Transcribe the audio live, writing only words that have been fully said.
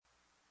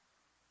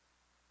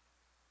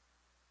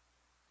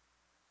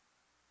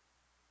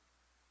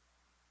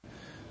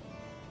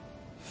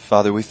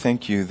Father, we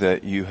thank you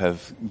that you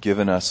have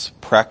given us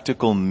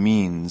practical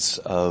means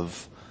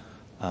of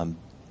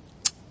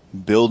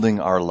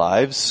building our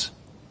lives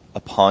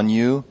upon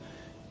you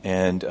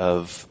and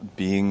of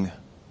being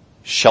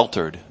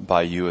sheltered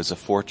by you as a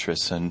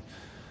fortress. And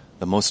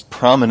the most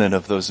prominent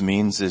of those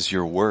means is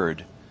your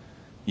word.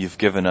 You've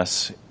given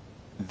us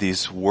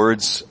these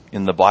words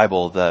in the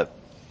Bible that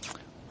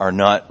are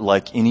not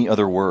like any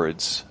other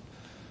words,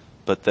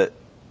 but that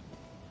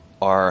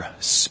are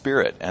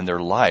spirit and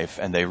their life,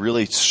 and they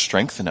really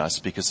strengthen us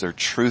because they're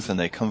truth and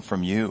they come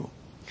from you.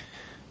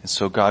 And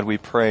so, God, we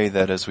pray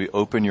that as we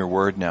open your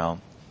word now,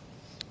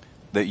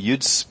 that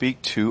you'd speak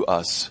to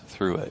us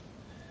through it,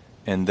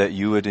 and that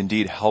you would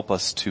indeed help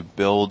us to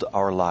build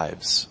our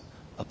lives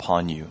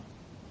upon you.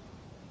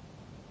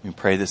 We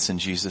pray this in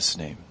Jesus'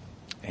 name.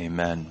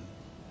 Amen.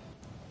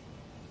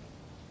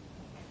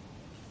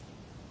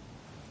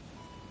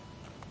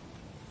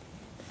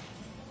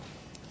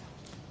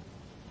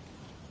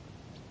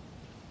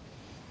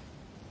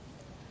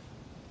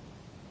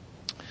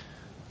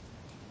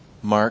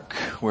 Mark,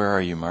 where are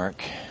you,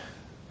 Mark?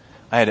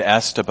 I had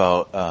asked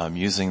about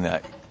using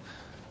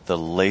the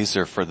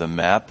laser for the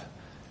map.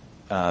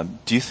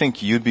 Do you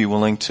think you'd be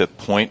willing to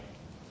point?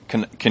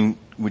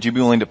 Would you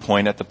be willing to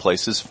point at the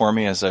places for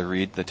me as I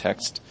read the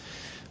text?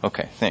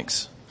 Okay,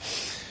 thanks.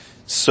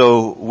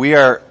 So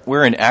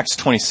we're in Acts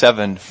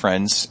 27,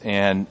 friends,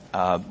 and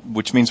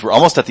which means we're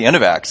almost at the end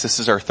of Acts. This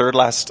is our third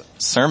last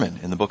sermon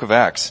in the book of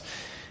Acts.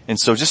 And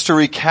so just to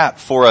recap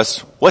for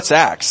us, what's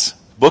Acts?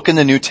 Book in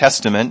the New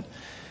Testament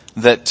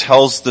that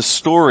tells the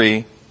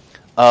story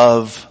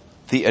of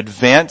the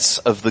advance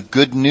of the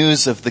good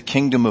news of the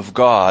kingdom of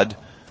God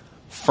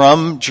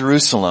from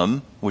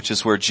Jerusalem, which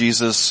is where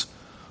Jesus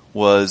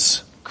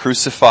was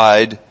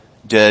crucified,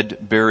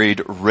 dead,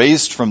 buried,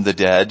 raised from the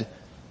dead,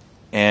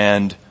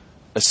 and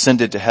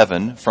ascended to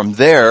heaven. From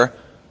there,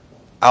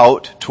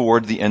 out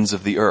toward the ends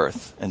of the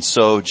earth. And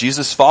so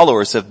Jesus'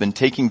 followers have been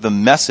taking the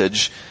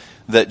message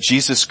that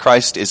Jesus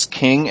Christ is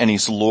King and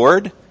He's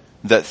Lord,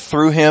 that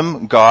through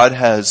Him God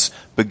has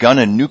begun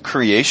a new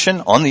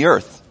creation on the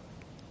earth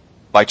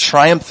by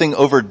triumphing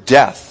over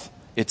death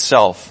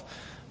itself,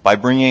 by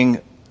bringing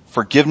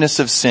forgiveness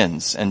of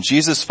sins. And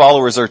Jesus'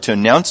 followers are to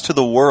announce to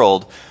the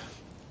world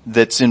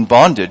that's in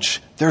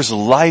bondage, there's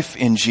life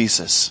in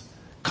Jesus.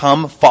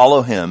 Come,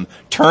 follow Him.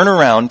 Turn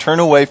around, turn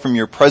away from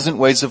your present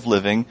ways of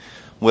living,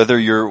 whether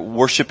you're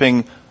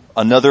worshiping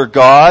another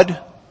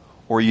God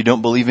or you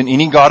don't believe in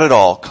any God at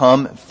all.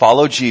 Come,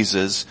 follow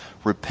Jesus.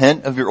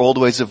 Repent of your old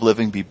ways of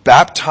living. Be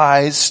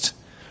baptized.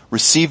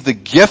 Receive the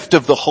gift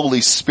of the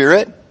Holy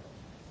Spirit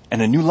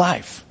and a new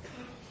life.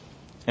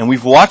 And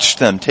we've watched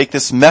them take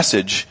this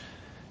message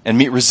and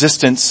meet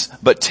resistance,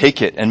 but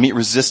take it, and meet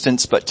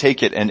resistance, but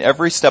take it. And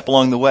every step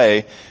along the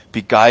way,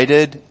 be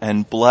guided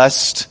and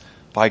blessed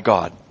by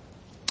God.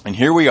 And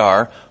here we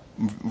are,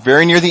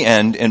 very near the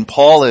end, and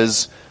Paul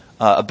is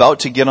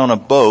about to get on a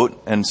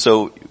boat. And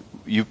so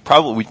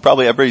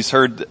everybody's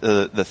heard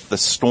the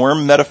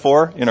storm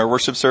metaphor in our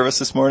worship service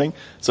this morning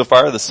so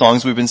far, the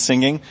songs we've been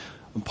singing.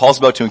 Paul's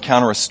about to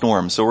encounter a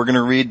storm. So we're going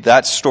to read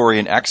that story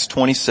in Acts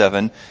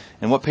 27.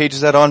 And what page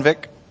is that on,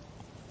 Vic?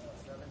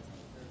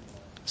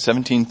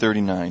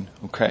 1739.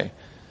 Okay.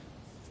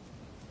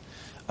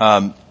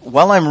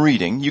 While I'm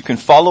reading, you can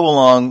follow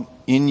along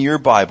in your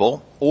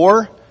Bible,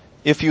 or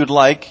if you'd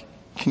like,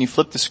 can you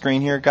flip the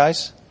screen here,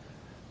 guys?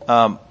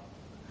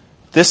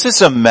 This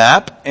is a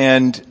map,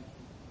 and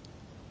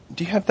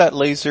do you have that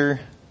laser?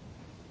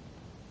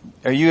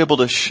 Are you able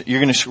to,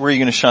 where are you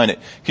going to shine it?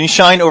 Can you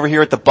shine over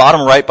here at the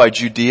bottom right by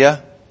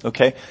Judea?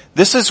 Okay.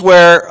 This is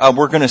where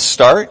we're going to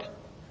start.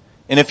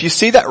 And if you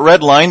see that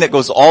red line that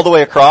goes all the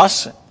way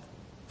across,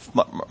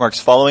 Mark's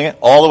following it,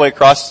 all the way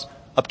across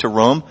up to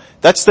Rome,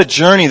 that's the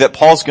journey that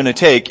Paul's going to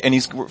take.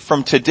 And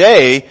from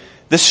today,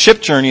 this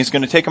ship journey is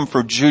going to take him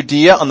from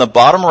Judea on the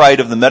bottom right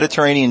of the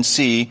Mediterranean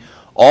Sea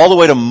all the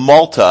way to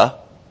Malta,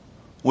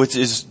 which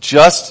is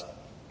just,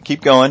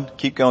 keep going.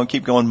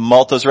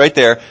 Malta's right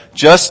there,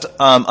 just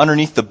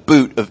underneath the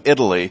boot of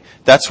Italy.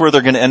 That's where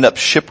they're going to end up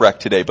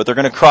shipwrecked today. But they're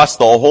going to cross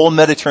the whole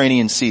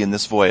Mediterranean Sea in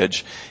this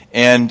voyage.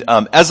 And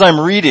as I'm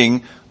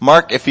reading,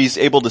 Mark, if he's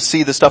able to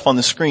see the stuff on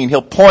the screen,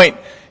 he'll point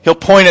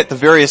at the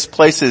various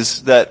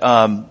places that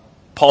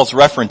Paul's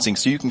referencing,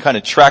 so you can kind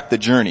of track the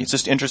journey. It's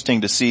just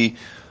interesting to see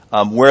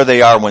where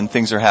they are when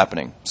things are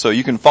happening. So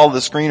you can follow the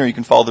screen, or you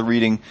can follow the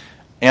reading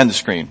and the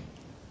screen.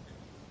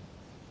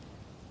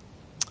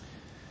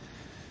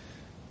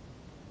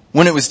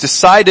 When it was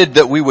decided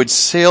that we would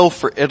sail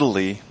for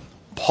Italy,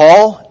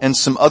 Paul and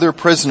some other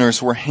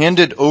prisoners were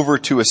handed over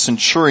to a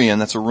centurion,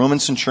 that's a Roman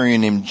centurion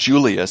named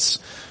Julius,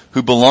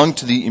 who belonged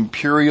to the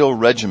imperial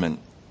regiment.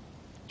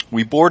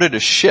 We boarded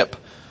a ship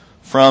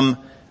from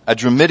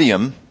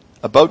Adramyttium,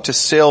 about to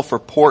sail for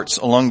ports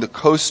along the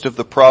coast of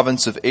the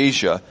province of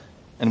Asia,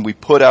 and we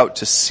put out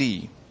to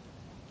sea.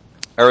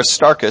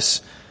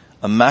 Aristarchus,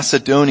 a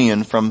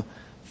Macedonian from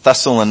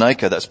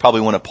Thessalonica, that's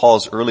probably one of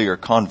Paul's earlier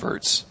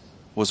converts,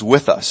 was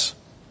with us.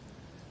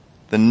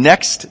 The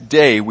next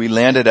day we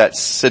landed at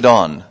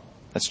Sidon,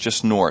 that's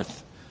just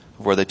north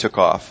where they took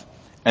off.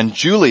 And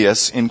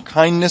Julius, in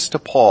kindness to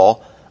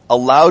Paul,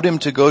 allowed him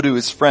to go to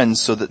his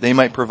friends so that they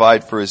might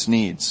provide for his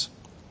needs.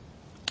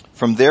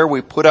 From there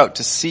we put out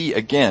to sea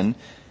again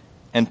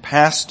and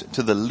passed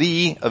to the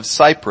lee of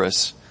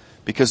Cyprus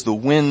because the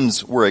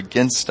winds were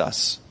against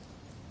us.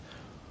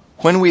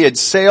 When we had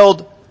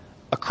sailed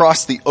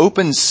across the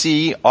open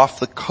sea off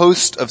the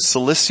coast of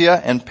Cilicia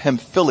and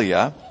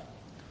Pamphylia,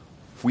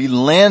 we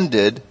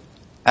landed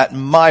at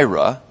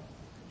Myra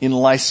in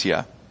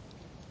Lycia.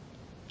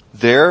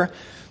 There,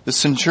 the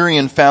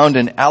centurion found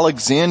an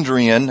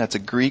Alexandrian, that's a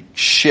Greek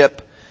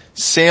ship,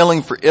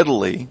 sailing for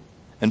Italy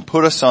and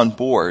put us on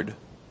board.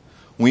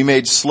 We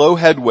made slow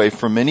headway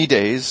for many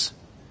days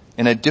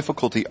and had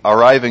difficulty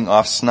arriving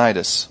off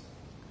Cnidus.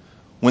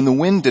 When the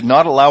wind did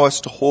not allow us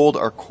to hold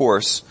our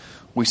course,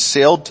 we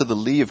sailed to the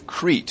lee of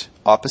Crete,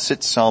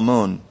 opposite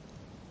Salmone.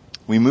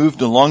 We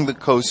moved along the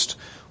coast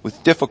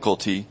with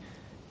difficulty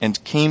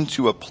and came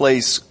to a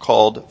place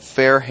called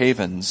Fair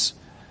Havens,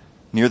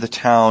 near the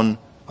town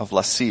of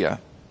Lasea.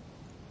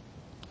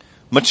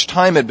 Much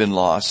time had been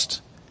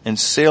lost, and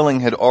sailing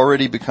had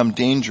already become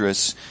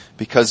dangerous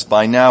because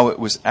by now it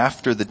was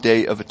after the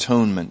Day of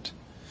Atonement.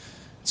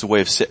 It's a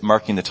way of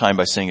marking the time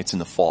by saying it's in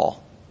the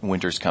fall.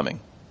 Winter's coming.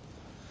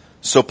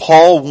 So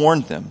Paul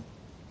warned them,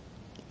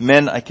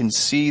 "Men, I can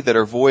see that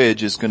our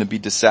voyage is going to be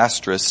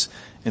disastrous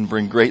and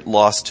bring great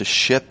loss to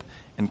ship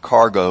and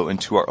cargo and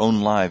to our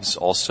own lives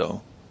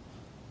also."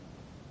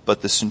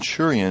 But the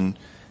centurion,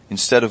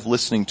 instead of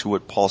listening to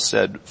what Paul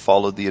said,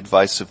 followed the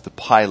advice of the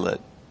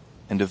pilot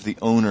and of the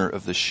owner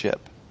of the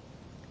ship.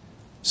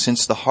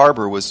 Since the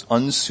harbor was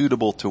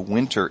unsuitable to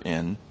winter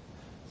in,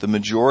 the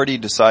majority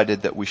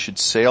decided that we should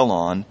sail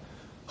on,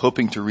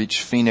 hoping to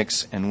reach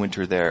Phoenix and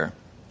winter there.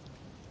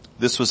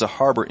 This was a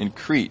harbor in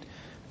Crete,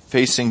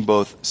 facing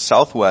both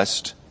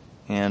southwest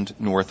and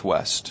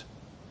northwest.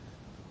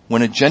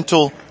 When a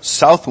gentle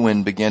south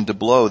wind began to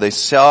blow, they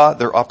saw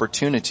their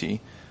opportunity,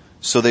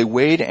 so they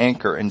weighed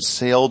anchor and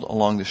sailed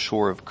along the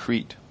shore of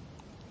Crete.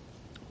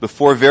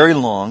 Before very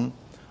long,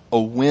 a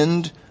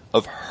wind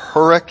of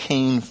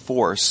hurricane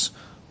force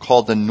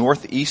called the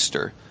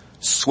northeaster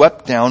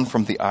swept down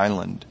from the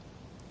island.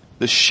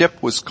 The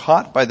ship was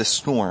caught by the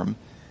storm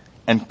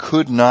and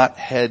could not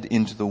head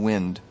into the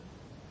wind.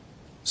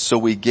 So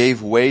we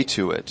gave way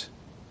to it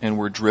and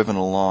were driven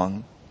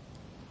along.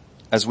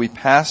 As we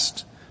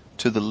passed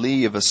to the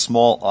lee of a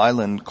small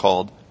island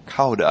called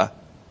Cauda,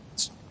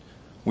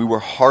 we were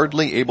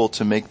hardly able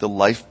to make the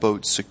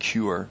lifeboat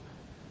secure,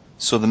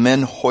 so the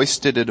men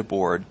hoisted it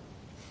aboard.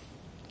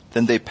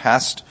 Then they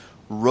passed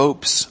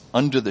ropes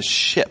under the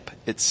ship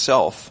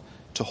itself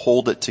to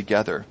hold it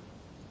together.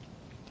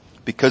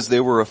 Because they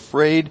were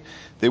afraid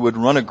they would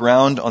run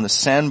aground on the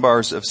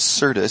sandbars of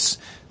Syrtis.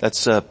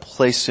 That's a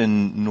place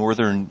in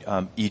northern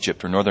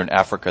Egypt or northern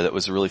Africa that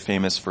was really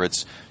famous for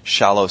its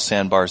shallow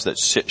sandbars that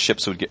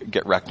ships would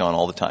get wrecked on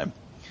all the time.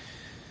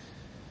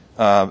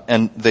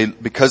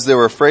 Because they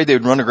were afraid they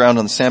would run aground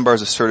on the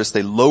sandbars of Syrtis,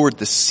 they lowered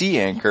the sea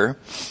anchor,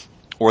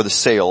 or the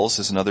sails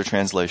is another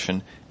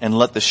translation, and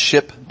let the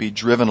ship be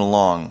driven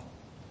along.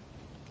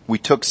 We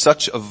took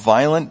such a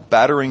violent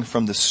battering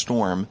from the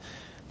storm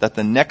that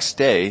the next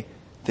day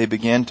they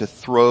began to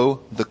throw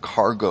the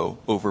cargo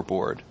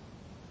overboard.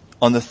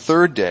 On the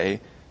third day,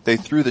 they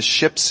threw the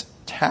ship's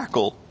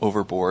tackle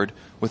overboard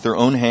with their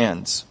own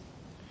hands.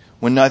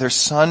 When neither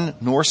sun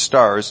nor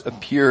stars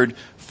appeared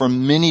for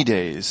many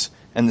days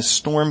and the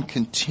storm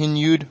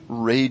continued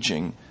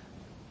raging,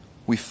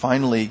 we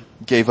finally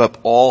gave up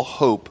all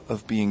hope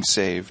of being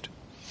saved.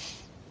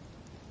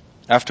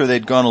 After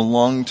they'd gone a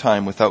long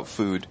time without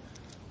food,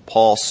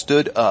 Paul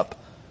stood up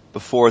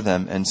before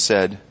them and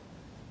said,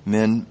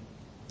 "Men,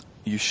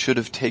 you should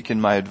have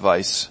taken my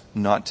advice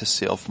not to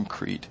sail from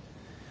Crete.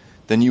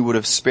 Then you would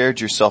have spared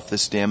yourself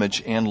this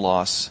damage and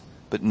loss.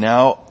 But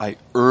now I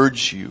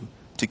urge you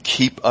to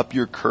keep up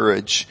your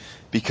courage,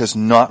 because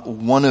not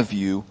one of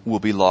you will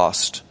be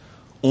lost.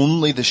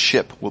 Only the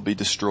ship will be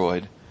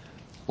destroyed.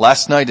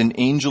 Last night an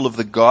angel of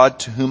the God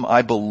to whom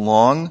I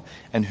belong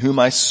and whom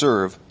I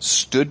serve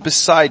stood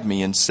beside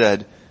me and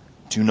said,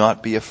 'Do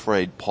not be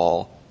afraid,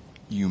 Paul.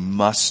 You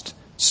must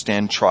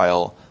stand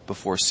trial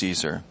before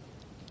Caesar.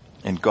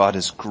 And God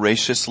has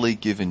graciously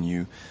given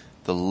you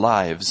the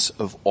lives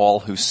of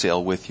all who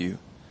sail with you.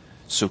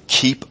 So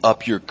keep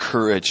up your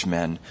courage,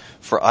 men,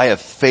 for I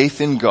have faith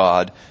in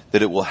God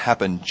that it will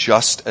happen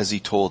just as he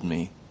told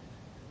me.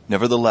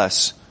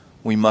 Nevertheless,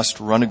 we must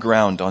run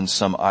aground on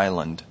some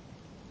island.'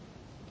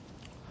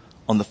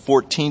 On the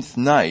 14th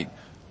night,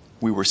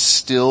 we were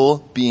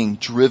still being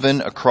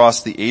driven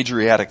across the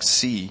Adriatic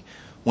Sea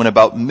when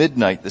about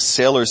midnight the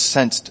sailors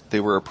sensed they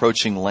were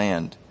approaching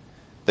land.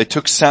 They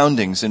took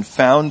soundings and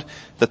found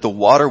that the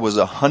water was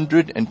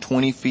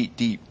 120 feet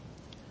deep.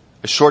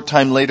 A short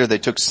time later, they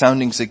took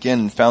soundings again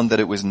and found that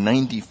it was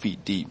 90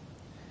 feet deep.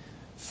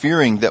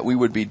 Fearing that we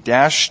would be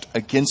dashed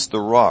against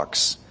the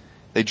rocks,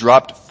 they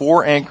dropped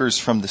 4 anchors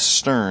from the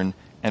stern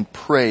and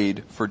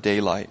prayed for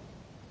daylight.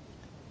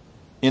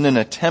 In an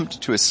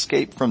attempt to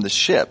escape from the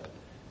ship,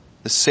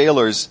 the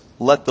sailors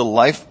let the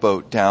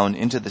lifeboat down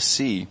into the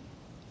sea,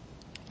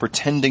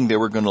 pretending they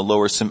were going to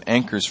lower some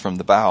anchors from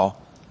the bow.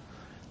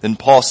 Then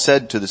Paul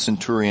said to the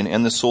centurion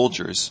and the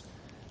soldiers,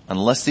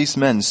 "Unless these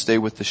men stay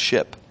with the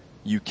ship,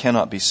 you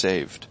cannot be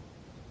saved."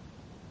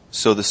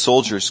 So the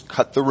soldiers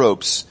cut the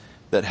ropes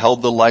that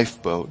held the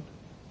lifeboat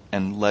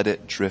and let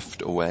it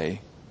drift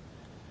away.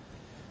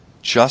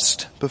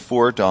 Just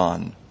before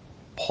dawn,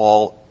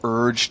 Paul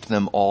urged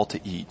them all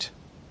to eat.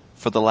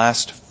 "For the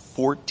last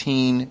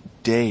 14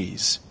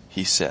 days,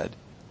 he said,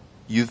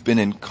 you've been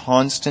in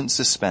constant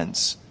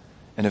suspense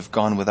and have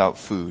gone without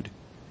food.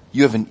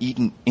 You haven't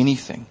eaten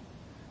anything.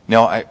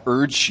 Now I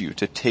urge you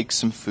to take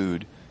some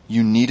food.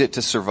 You need it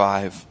to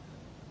survive.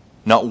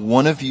 Not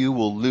one of you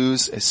will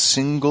lose a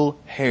single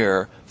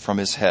hair from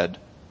his head."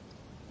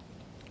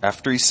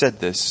 After he said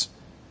this,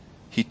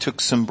 he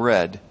took some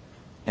bread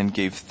and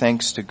gave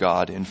thanks to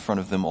God in front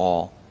of them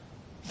all.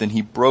 Then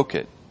he broke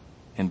it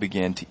and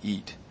began to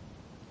eat.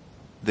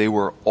 They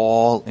were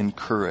all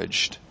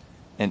encouraged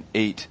and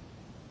ate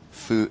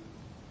food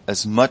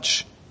as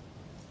much.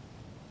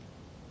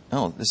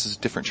 Oh, this is a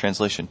different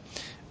translation.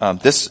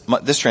 This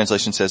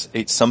translation says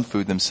ate some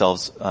food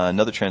themselves.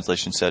 Another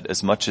translation said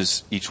as much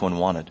as each one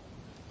wanted.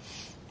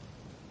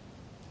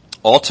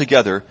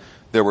 Altogether,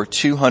 there were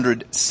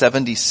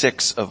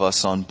 276 of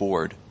us on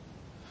board.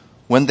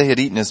 When they had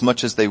eaten as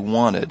much as they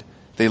wanted,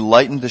 they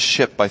lightened the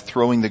ship by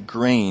throwing the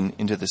grain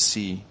into the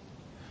sea.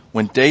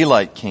 When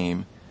daylight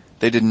came,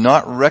 they did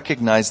not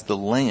recognize the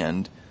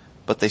land,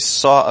 but they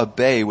saw a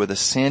bay with a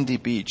sandy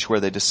beach where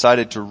they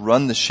decided to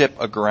run the ship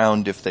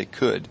aground if they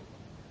could.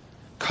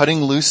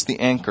 Cutting loose the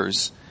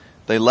anchors,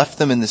 they left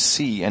them in the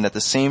sea and at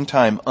the same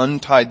time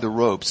untied the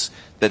ropes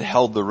that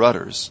held the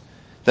rudders.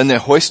 Then they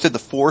hoisted the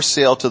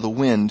foresail to the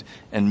wind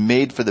and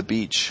made for the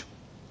beach.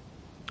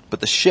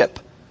 But the ship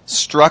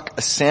struck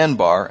a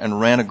sandbar and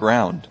ran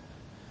aground.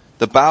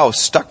 The bow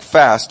stuck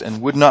fast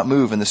and would not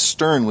move, and the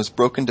stern was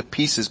broken to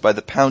pieces by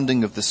the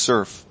pounding of the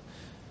surf.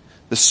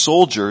 The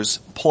soldiers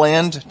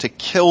planned to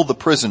kill the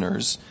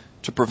prisoners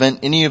to prevent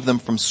any of them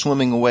from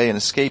swimming away and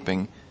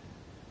escaping,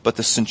 but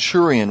the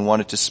centurion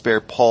wanted to spare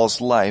Paul's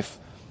life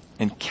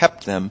and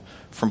kept them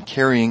from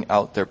carrying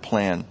out their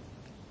plan.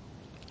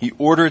 He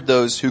ordered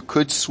those who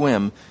could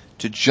swim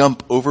to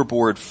jump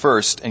overboard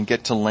first and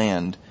get to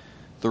land.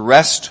 The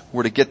rest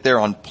were to get there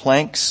on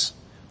planks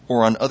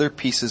or on other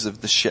pieces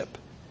of the ship.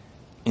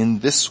 In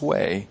this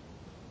way,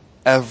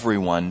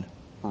 everyone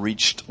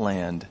reached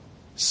land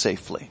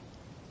safely.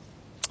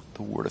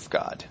 The Word of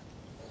God.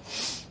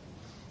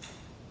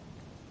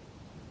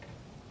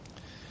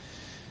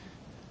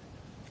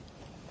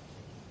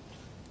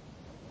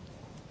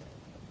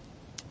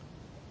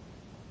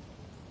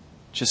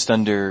 Just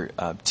under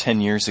 10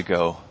 years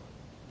ago,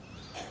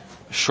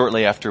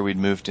 shortly after we'd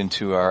moved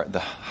into the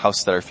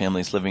house that our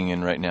family's living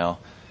in right now,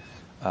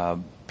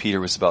 Peter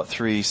was about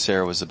 3,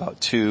 Sarah was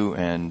about 2,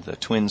 and the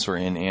twins were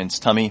in Anne's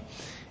tummy.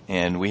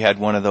 And we had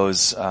one of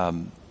those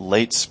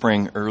late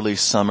spring, early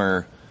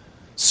summer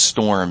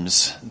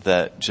storms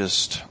that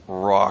just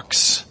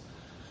rocks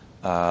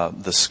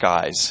the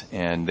skies.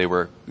 And they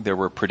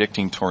were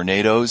predicting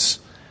tornadoes,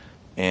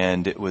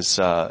 and it was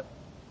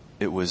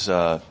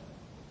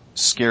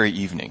scary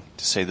evening,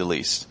 to say the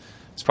least.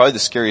 It's probably the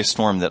scariest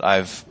storm that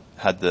I've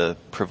had the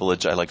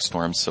privilege, I like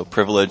storms, so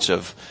privilege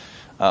of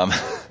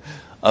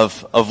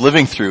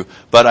living through.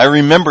 But I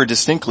remember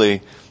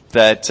distinctly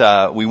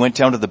that we went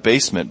down to the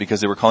basement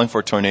because they were calling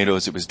for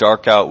tornadoes. It was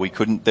dark out.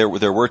 There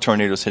were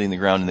tornadoes hitting the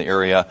ground in the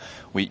area.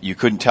 You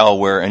couldn't tell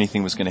where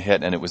anything was going to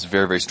hit, and it was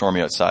very, very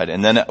stormy outside.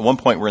 And then at one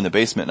point we're in the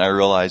basement, and I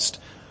realized,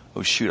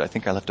 oh shoot, I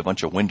think I left a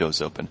bunch of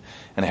windows open.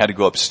 And I had to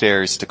go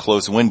upstairs to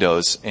close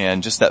windows,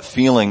 and just that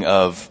feeling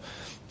of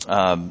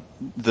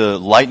the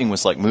lightning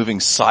was like moving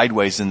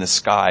sideways in the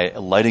sky,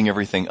 lighting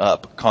everything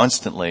up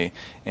constantly,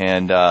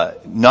 and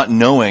not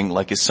knowing,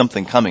 like, is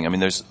something coming? I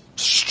mean, there's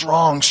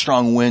strong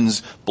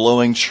winds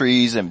blowing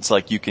trees, and it's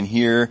like you can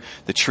hear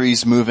the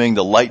trees moving,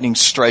 the lightning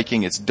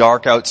striking, it's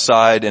dark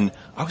outside, and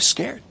I was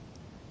scared.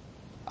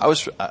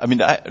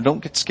 I don't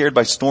get scared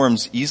by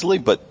storms easily,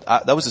 but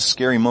that was a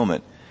scary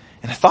moment.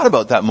 And I thought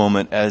about that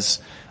moment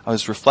as I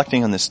was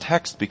reflecting on this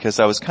text,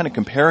 because I was kind of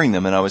comparing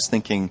them, and I was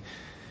thinking,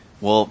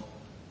 well,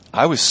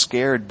 I was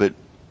scared, but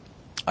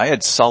I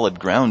had solid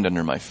ground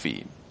under my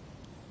feet.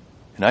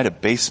 And I had a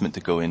basement to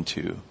go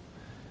into.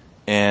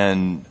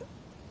 And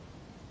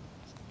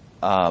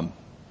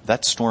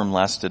that storm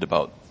lasted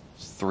about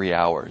 3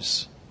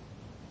 hours.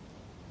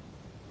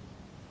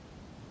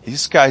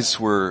 These guys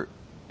were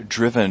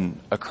driven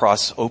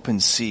across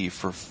open sea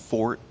for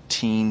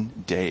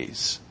 14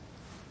 days.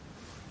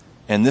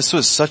 And this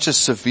was such a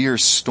severe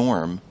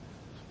storm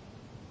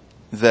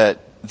that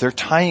they're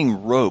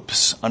tying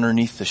ropes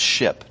underneath the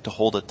ship to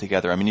hold it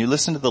together. I mean, you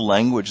listen to the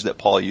language that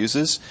Paul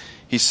uses.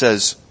 He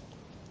says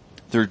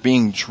they're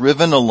being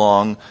driven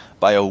along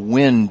by a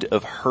wind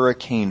of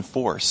hurricane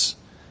force.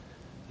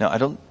 Now, I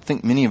don't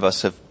think many of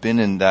us have been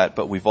in that,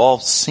 but we've all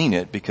seen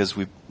it because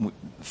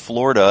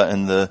Florida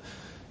and the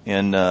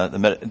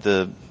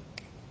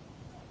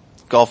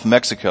Gulf of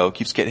Mexico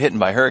keeps getting hit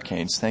by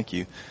hurricanes. Thank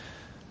you.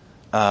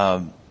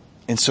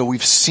 And so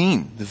we've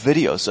seen the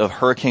videos of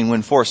hurricane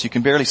wind force. You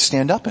can barely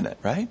stand up in it,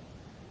 right?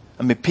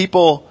 I mean,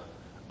 people,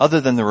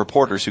 other than the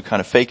reporters who kind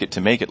of fake it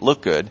to make it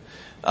look good,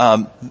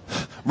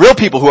 real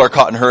people who are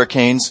caught in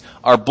hurricanes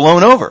are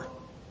blown over.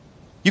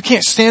 You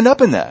can't stand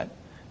up in that.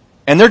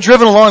 And they're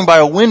driven along by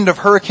a wind of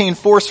hurricane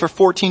force for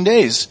 14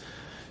 days.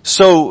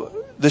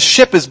 So the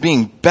ship is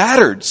being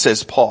battered,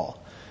 says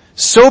Paul.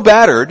 So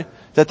battered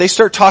that they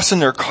start tossing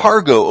their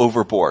cargo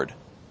overboard.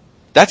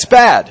 That's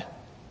bad.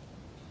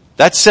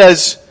 That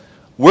says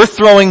we're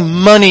throwing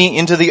money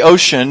into the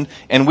ocean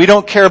and we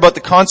don't care about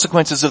the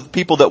consequences of the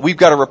people that we've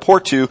got to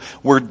report to.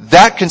 We're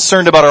that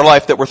concerned about our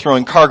life that we're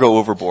throwing cargo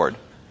overboard.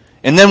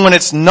 And then when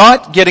it's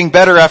not getting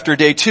better after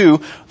day 2,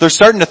 they're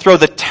starting to throw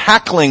the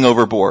tackling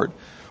overboard,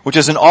 which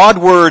is an odd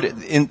word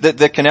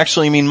that can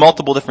actually mean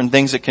multiple different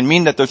things. It can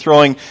mean that they're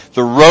throwing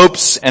the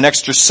ropes and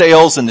extra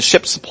sails and the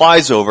ship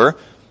supplies over.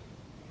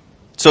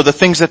 So the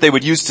things that they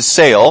would use to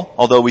sail,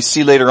 although we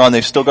see later on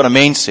they've still got a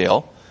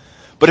mainsail.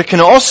 But it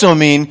can also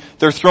mean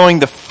they're throwing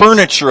the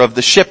furniture of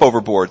the ship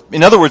overboard.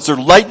 In other words, they're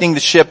lightening the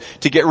ship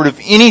to get rid of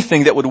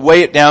anything that would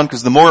weigh it down,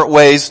 because the more it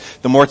weighs,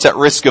 the more it's at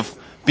risk of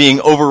being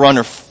overrun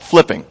or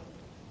flipping.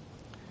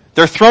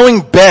 They're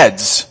throwing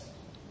beds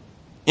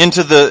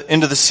into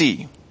the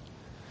sea.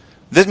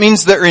 That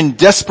means they're in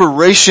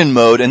desperation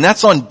mode, and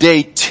that's on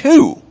day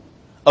 2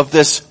 of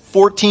this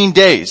 14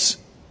 days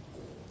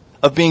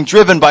of being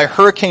driven by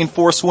hurricane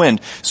force wind.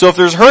 So if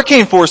there's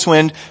hurricane force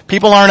wind,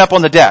 people aren't up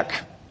on the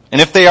deck. And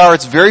if they are,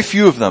 it's very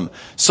few of them.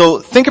 So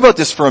think about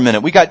this for a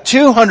minute. We got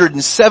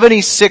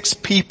 276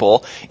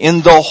 people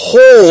in the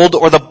hold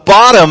or the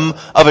bottom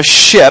of a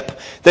ship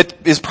that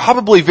is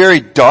probably very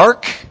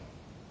dark,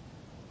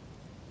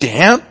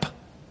 damp,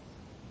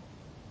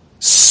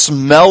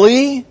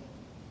 smelly.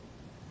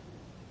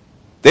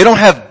 They don't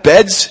have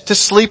beds to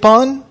sleep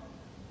on.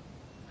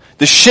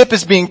 The ship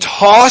is being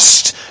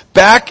tossed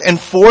back and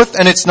forth,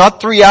 and it's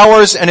not 3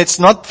 hours, and it's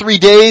not 3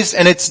 days,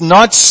 and it's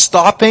not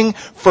stopping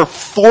for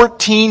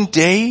 14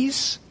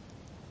 days.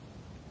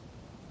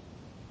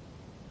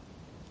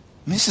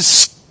 I mean,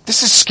 this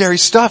is scary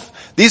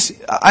stuff.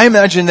 I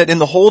imagine that in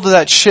the hold of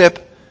that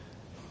ship,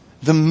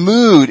 the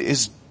mood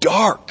is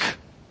dark,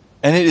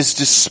 and it is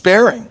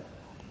despairing.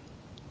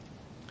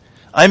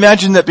 I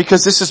imagine that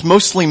because this is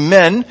mostly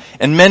men,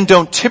 and men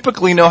don't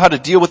typically know how to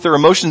deal with their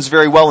emotions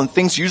very well, and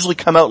things usually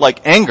come out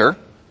like anger,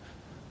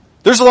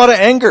 there's a lot of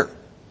anger.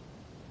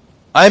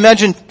 I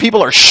imagine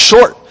people are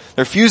short.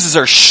 Their fuses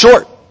are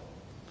short.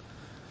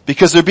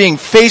 Because they're being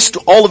faced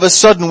all of a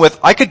sudden with,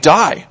 I could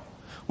die.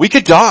 We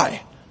could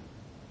die.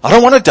 I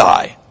don't want to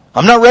die.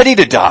 I'm not ready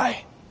to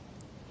die.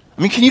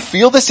 I mean, can you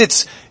feel this?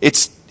 It's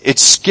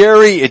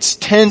scary, it's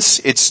tense,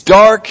 it's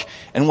dark,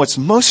 and what's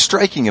most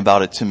striking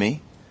about it to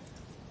me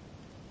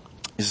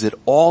is that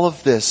all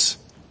of this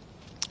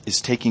is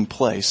taking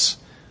place.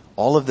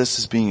 All of this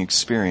is being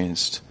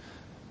experienced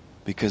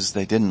because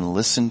they didn't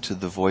listen to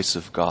the voice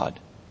of God.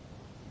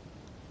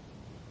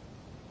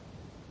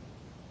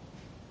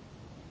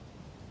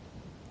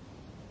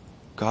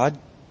 God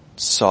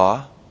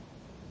saw,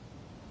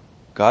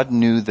 God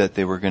knew that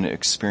they were going to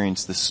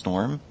experience this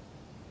storm.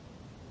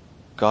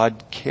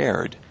 God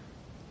cared.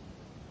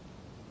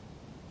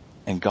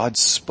 And God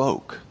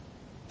spoke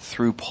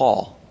through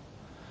Paul.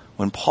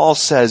 When Paul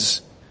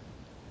says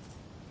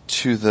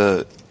to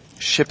the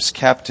ship's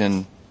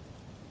captain,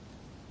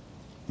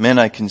 "Men,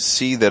 I can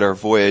see that our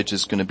voyage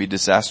is going to be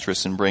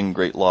disastrous and bring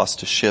great loss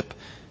to ship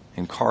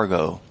and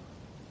cargo,"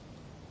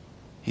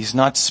 he's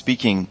not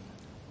speaking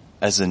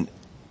as a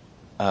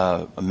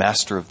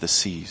master of the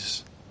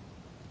seas.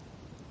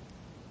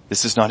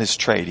 This is not his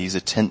trade. He's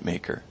a tent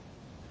maker.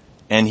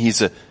 And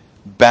he's a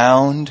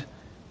bound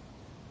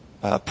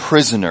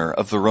prisoner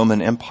of the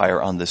Roman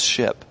Empire on this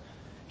ship.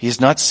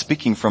 He's not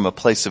speaking from a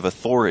place of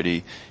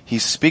authority.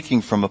 He's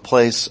speaking from a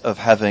place of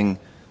having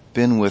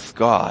been with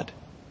God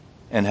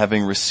and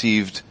having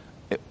received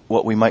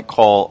what we might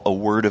call a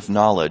word of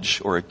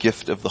knowledge or a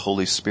gift of the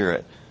Holy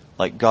Spirit.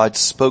 Like God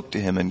spoke to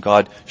him and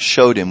God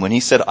showed him. When he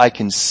said, "I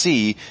can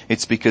see,"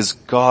 it's because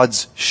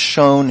God's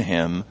shown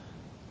him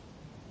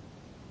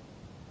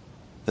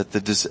that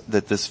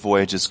this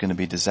voyage is going to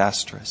be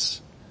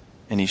disastrous.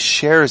 And he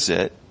shares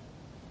it.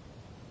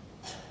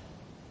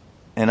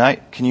 And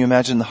can you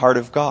imagine the heart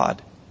of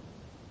God?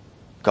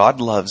 God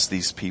loves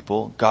these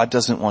people. God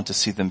doesn't want to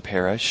see them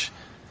perish.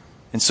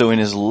 And so in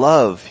his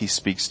love, he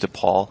speaks to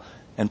Paul,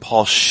 and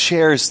Paul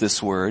shares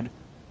this word,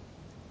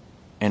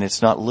 and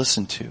it's not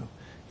listened to.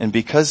 And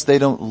because they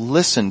don't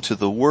listen to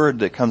the word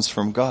that comes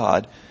from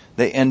God,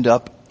 they end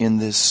up in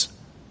this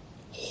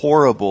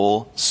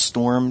horrible,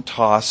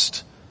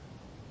 storm-tossed,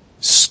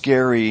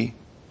 scary,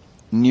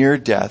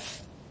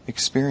 near-death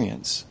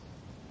experience.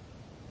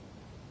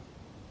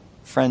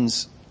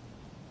 Friends,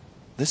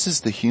 this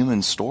is the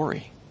human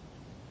story.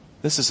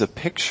 This is a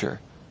picture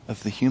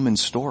of the human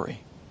story.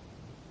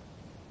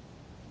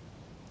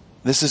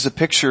 This is a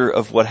picture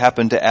of what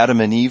happened to Adam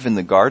and Eve in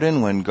the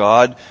garden when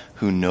God,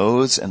 who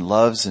knows and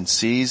loves and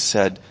sees,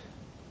 said,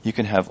 "You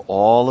can have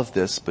all of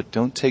this, but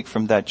don't take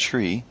from that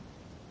tree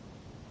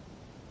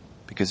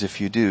because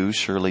if you do,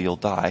 surely you'll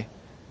die.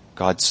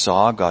 God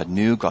saw, God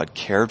knew, God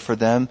cared for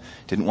them,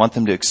 didn't want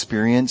them to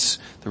experience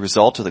the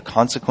result or the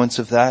consequence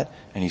of that,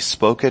 and he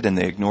spoke it and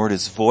they ignored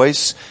his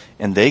voice,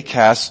 and they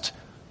cast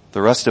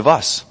the rest of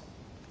us,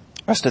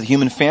 the rest of the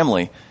human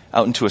family,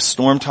 out into a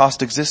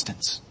storm-tossed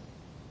existence.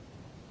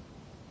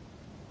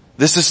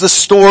 This is the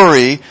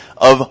story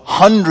of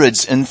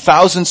hundreds and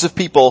thousands of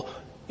people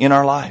in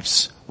our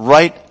lives,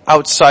 right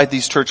outside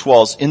these church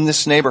walls, in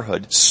this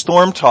neighborhood,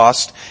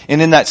 storm-tossed,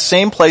 and in that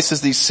same place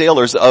as these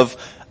sailors, of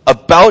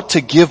about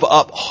to give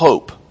up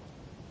hope,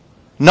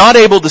 not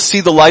able to see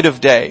the light of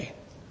day,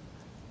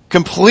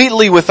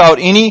 completely without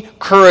any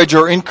courage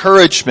or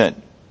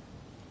encouragement,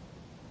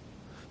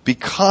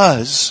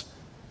 because,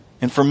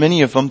 and for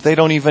many of them, they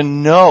don't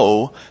even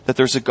know that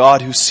there's a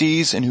God who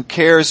sees and who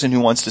cares and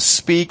who wants to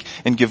speak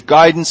and give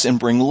guidance and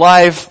bring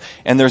life,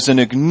 and there's an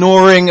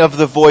ignoring of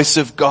the voice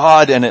of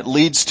God, and it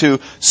leads to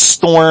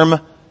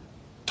storm-tossed,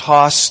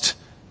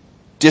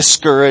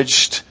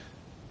 discouraged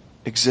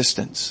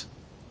existence.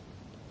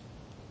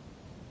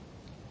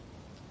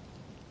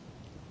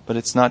 But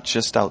it's not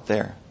just out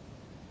there.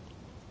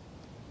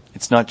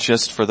 It's not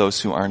just for those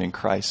who aren't in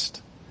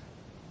Christ.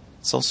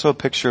 It's also a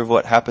picture of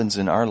what happens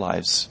in our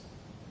lives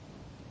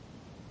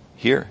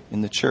here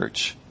in the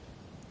church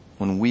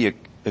when we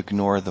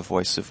ignore the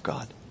voice of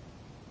God.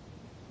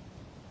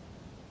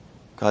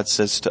 God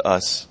says to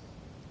us,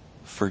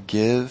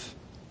 forgive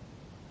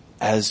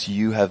as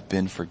you have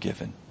been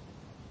forgiven.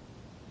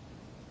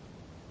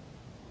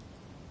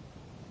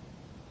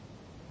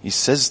 He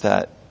says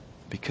that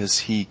because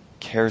he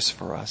cares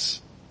for us.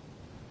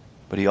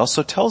 But he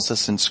also tells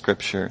us in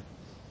Scripture,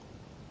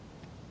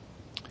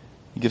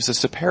 he gives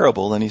us a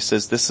parable and he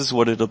says, this is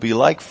what it'll be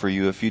like for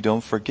you if you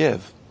don't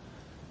forgive.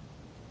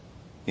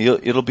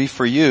 It'll be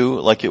for you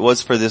like it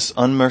was for this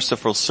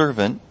unmerciful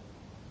servant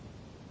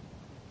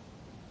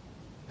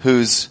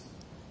whose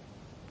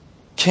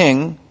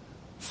king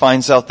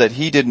finds out that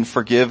he didn't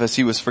forgive as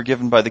he was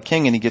forgiven by the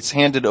king, and he gets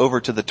handed over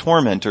to the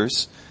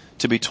tormentors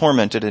to be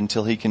tormented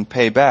until he can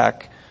pay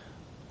back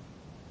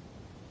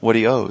what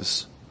he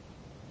owes.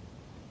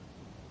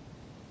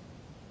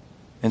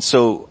 And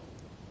so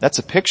that's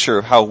a picture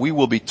of how we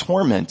will be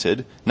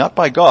tormented, not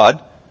by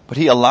God, but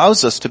he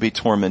allows us to be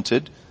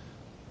tormented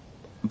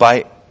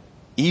by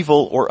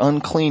evil or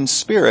unclean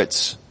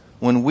spirits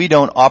when we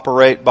don't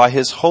operate by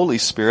his Holy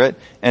Spirit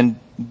and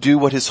do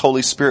what his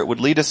Holy Spirit would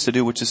lead us to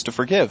do, which is to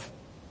forgive.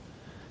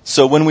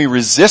 So when we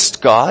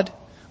resist God,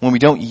 when we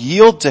don't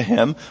yield to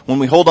him, when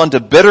we hold on to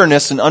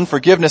bitterness and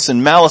unforgiveness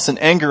and malice and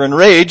anger and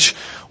rage,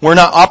 we're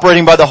not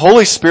operating by the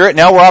Holy Spirit.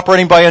 Now we're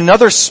operating by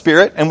another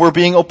spirit, and we're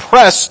being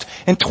oppressed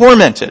and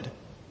tormented.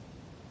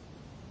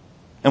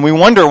 And we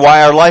wonder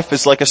why our life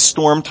is like a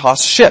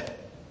storm-tossed ship,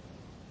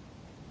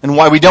 and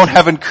why we don't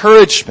have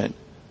encouragement,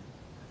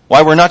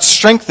 why we're not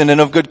strengthened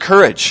and of good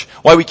courage,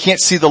 why we can't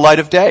see the light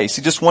of day.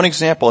 See, just one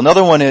example.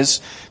 Another one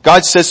is,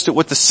 God says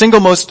with the single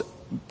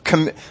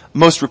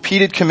most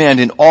repeated command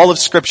in all of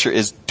Scripture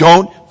is,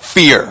 don't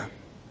fear.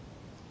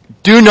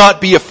 Do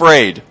not be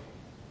afraid.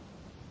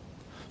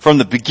 From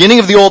the beginning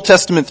of the Old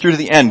Testament through to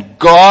the end,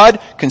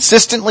 God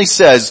consistently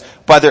says,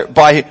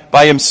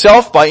 by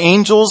himself, by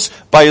angels,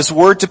 by his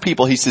word to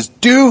people, he says,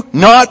 do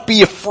not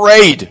be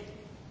afraid.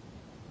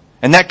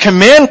 And that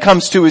command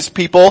comes to his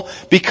people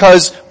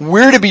because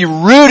we're to be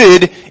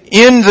rooted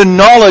in the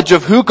knowledge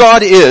of who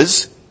God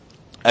is,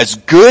 as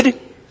good,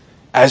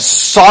 as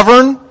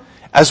sovereign,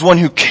 as one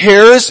who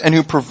cares and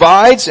who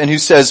provides and who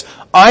says,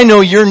 I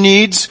know your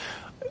needs.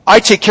 I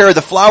take care of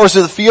the flowers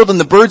of the field and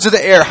the birds of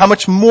the air. How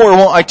much more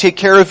won't I take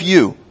care of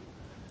you?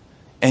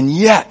 And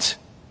yet,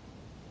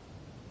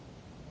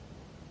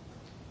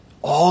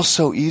 all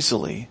so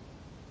easily,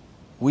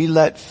 we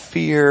let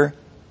fear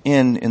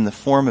in the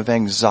form of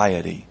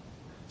anxiety.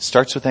 It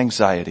starts with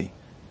anxiety.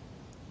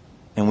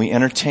 And we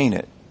entertain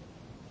it.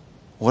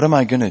 What am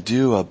I going to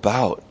do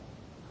about?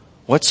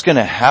 What's going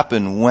to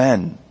happen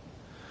when?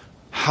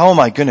 How am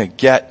I going to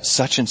get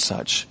such and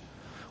such?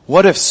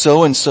 What if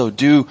so-and-so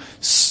do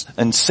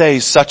and say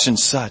such and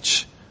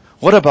such?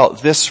 What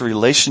about this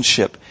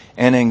relationship?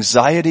 And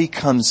anxiety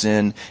comes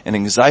in, and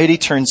anxiety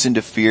turns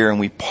into fear, and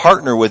we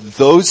partner with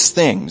those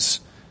things.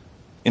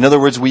 In other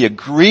words, we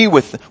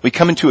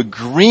come into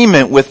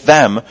agreement with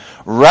them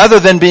rather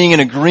than being in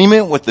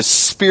agreement with the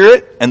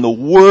Spirit and the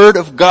Word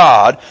of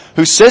God,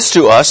 who says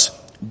to us,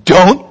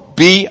 don't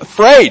be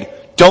afraid.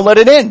 Don't let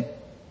it in.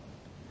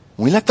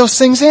 We let those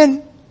things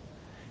in.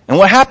 And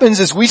what happens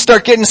is we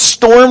start getting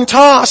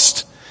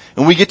storm-tossed,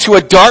 and we get to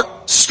a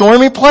dark,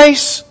 stormy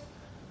place,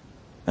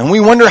 and we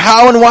wonder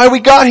how and why we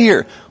got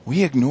here.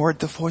 We ignored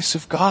the voice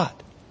of God.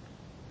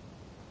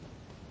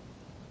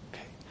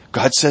 Okay.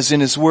 God says in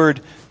his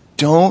word,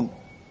 don't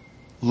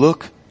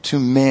look to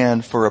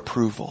man for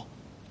approval.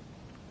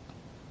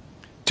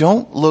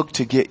 Don't look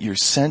to get your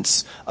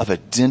sense of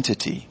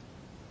identity,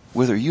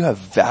 whether you have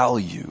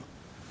value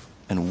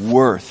and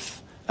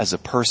worth as a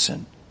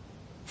person,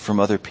 from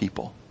other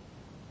people.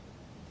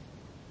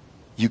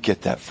 You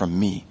get that from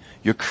me.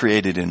 You're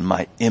created in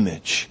my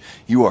image.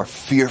 You are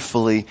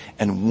fearfully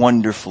and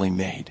wonderfully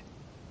made.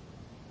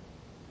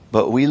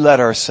 But we let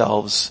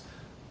ourselves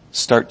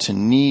start to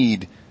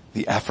need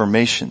the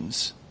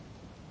affirmations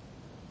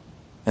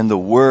and the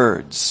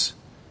words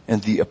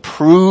and the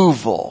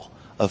approval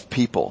of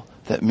people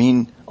that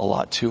mean a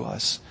lot to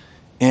us.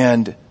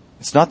 And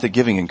it's not that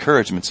giving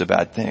encouragement's a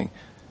bad thing.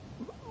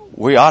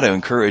 We ought to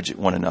encourage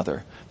one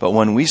another. But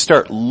when we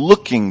start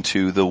looking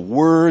to the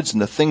words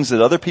and the things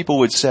that other people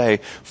would say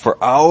for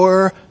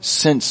our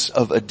sense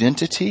of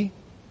identity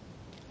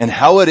and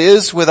how it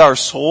is with our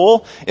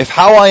soul, if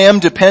how I am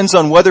depends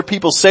on whether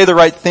people say the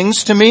right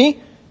things to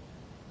me,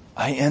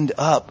 I end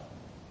up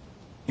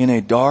in a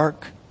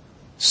dark,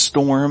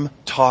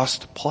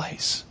 storm-tossed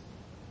place.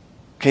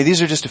 Okay,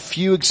 these are just a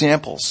few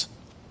examples.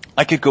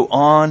 I could go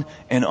on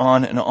and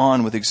on and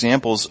on with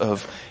examples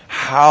of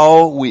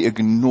how we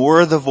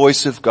ignore the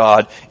voice of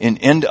God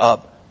and end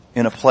up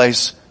in a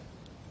place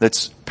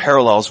that's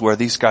parallels where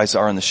these guys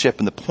are on the ship.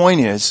 And the point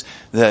is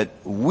that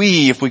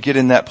we, if we get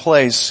in that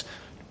place,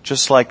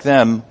 just like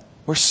them,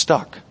 we're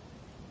stuck.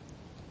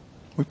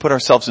 We put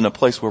ourselves in a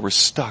place where we're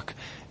stuck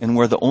and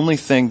where the only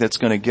thing that's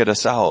going to get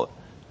us out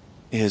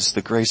is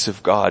the grace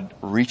of God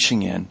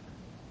reaching in,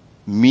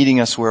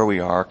 meeting us where we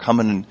are,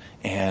 coming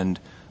and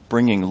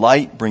bringing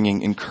light,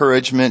 bringing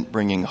encouragement,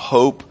 bringing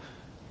hope,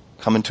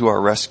 coming to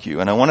our rescue.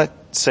 And I want to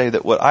say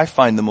that what I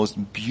find the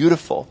most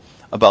beautiful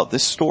about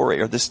this story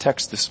or this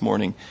text this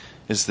morning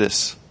is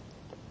this,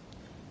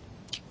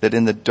 that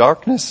in the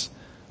darkness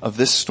of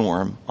this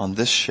storm on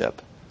this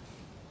ship,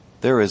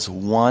 there is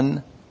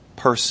one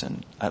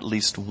person, at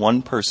least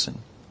one person,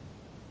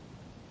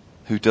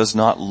 who does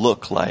not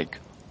look like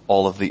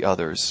all of the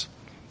others.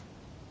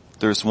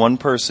 There's one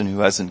person who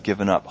hasn't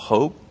given up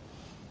hope.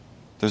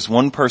 There's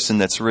one person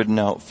that's ridden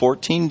out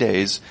 14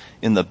 days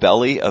in the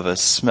belly of a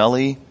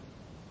smelly,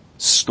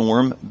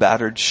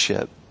 storm-battered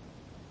ship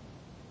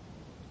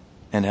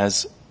and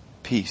has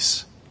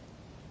peace.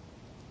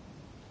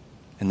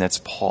 And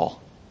that's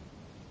Paul.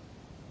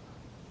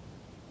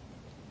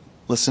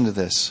 Listen to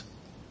this.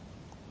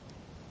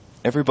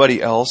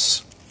 Everybody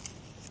else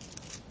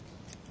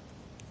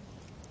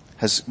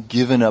has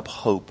given up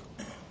hope,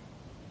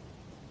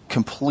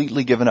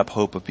 completely given up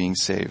hope of being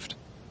saved.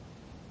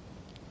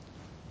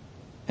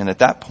 And at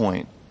that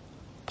point,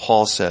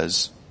 Paul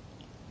says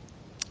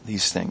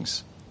these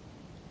things.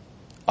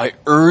 I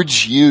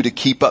urge you to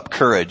keep up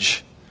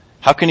courage.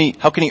 How can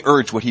he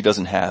urge what he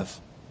doesn't have?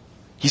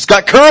 He's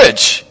got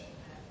courage.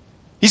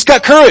 He's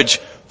got courage.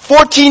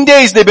 14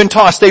 days they've been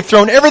tossed. They've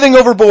thrown everything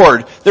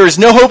overboard. There is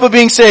no hope of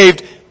being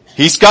saved.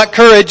 He's got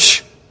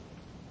courage.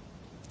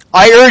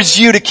 I urge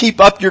you to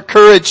keep up your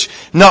courage.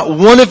 Not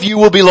one of you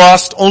will be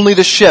lost, only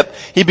the ship.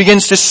 He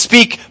begins to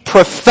speak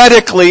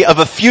prophetically of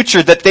a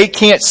future that they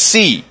can't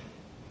see.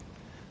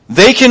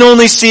 They can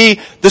only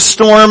see the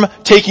storm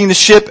taking the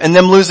ship and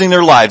them losing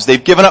their lives.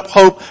 They've given up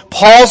hope.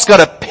 Paul's got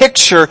a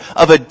picture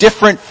of a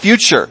different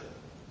future.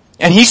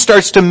 And he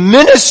starts to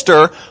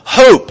minister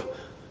hope.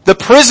 The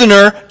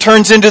prisoner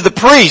turns into the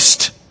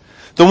priest.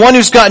 The one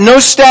who's got no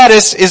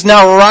status is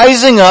now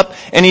rising up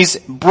and he's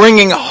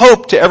bringing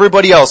hope to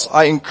everybody else.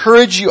 I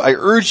encourage you, I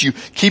urge you,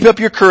 keep up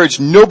your courage.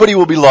 Nobody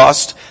will be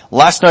lost.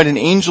 Last night an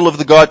angel of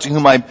the God to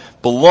whom I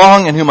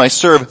belong and whom I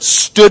serve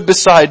stood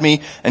beside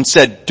me and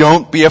said,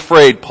 don't be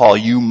afraid, Paul.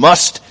 You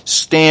must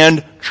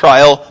stand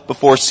trial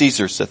before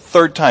Caesar. It's the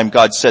third time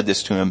God said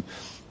this to him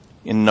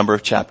in a number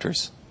of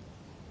chapters.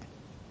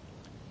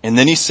 And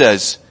then he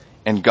says,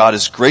 and God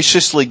has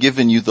graciously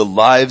given you the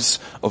lives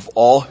of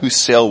all who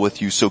sail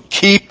with you. So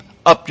keep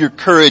up your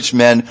courage,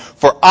 men,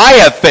 for I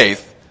have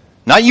faith.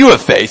 Not you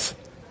have faith.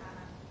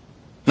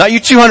 Not you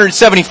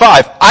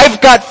 275.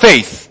 I've got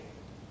faith.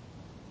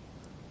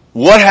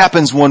 What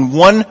happens when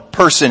one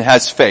person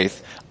has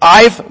faith?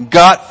 I've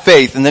got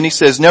faith. And then he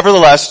says,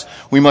 nevertheless,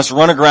 we must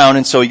run aground.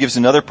 And so he gives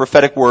another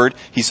prophetic word.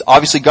 He's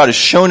obviously, God has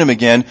shown him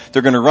again.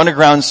 They're going to run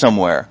aground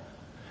somewhere.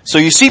 So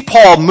you see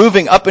Paul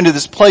moving up into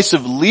this place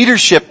of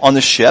leadership on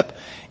the ship,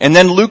 and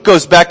then Luke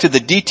goes back to the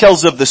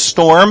details of the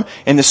storm,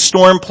 and the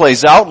storm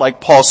plays out like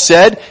Paul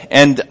said,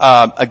 and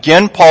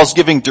again, Paul's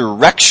giving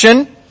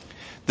direction.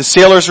 The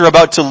sailors are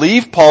about to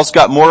leave. Paul's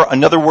got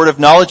another word of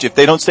knowledge. If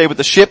they don't stay with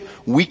the ship,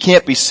 we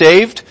can't be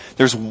saved.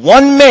 There's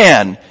one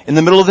man in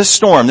the middle of this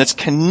storm that's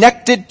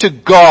connected to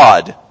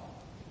God,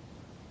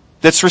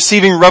 that's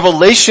receiving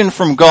revelation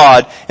from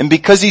God, and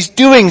because he's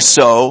doing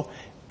so,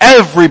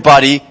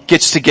 everybody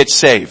gets to get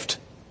saved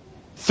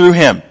through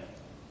him.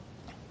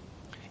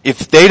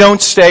 If they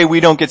don't stay, we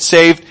don't get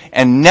saved.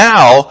 And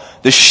now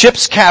the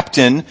ship's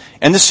captain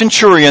and the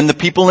centurion, the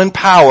people in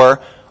power,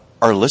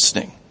 are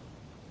listening.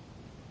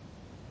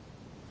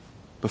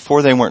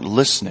 Before they weren't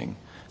listening.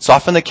 It's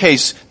often the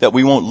case that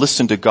we won't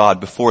listen to God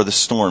before the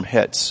storm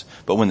hits.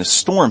 But when the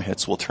storm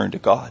hits, we'll turn to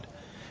God.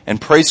 And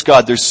praise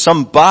God, there's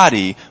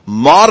somebody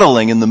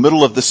modeling in the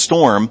middle of the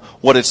storm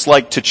what it's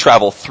like to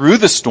travel through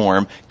the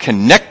storm,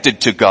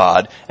 connected to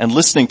God and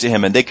listening to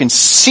Him. And they can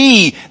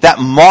see that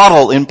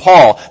model in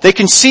Paul. They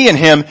can see in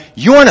him,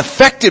 you aren't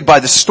affected by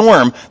the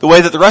storm the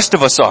way that the rest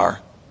of us are.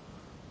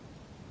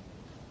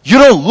 You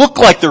don't look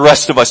like the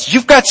rest of us.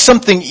 You've got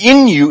something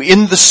in you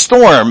in the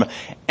storm.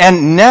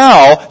 And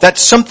now that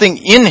something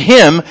in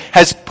him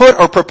has put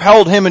or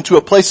propelled him into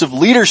a place of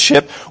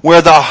leadership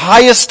where the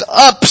highest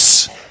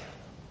ups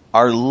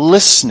are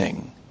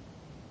listening.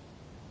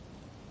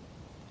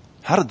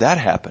 How did that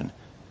happen?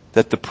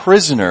 That the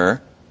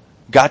prisoner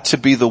got to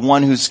be the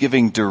one who's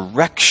giving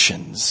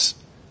directions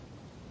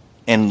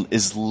and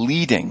is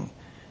leading.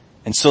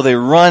 And so they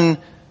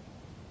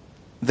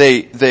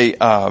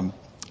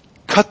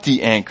cut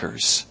the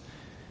anchors.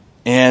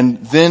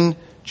 And then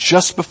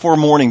just before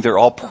morning, they're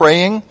all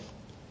praying.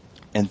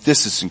 And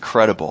this is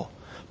incredible.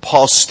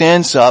 Paul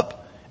stands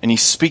up and he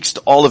speaks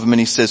to all of them and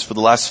he says, for the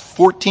last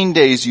 14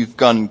 days you've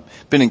been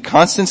in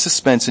constant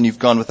suspense and you've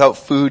gone without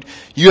food.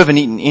 You haven't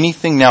eaten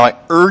anything. Now I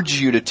urge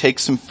you to take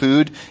some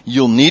food.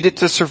 You'll need it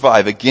to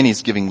survive. Again,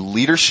 he's giving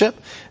leadership.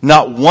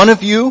 Not one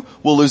of you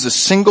will lose a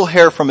single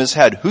hair from his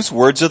head. Whose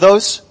words are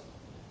those?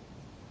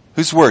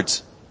 Whose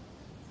words?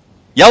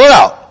 Yell it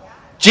out.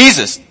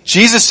 Jesus.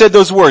 Jesus said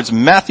those words.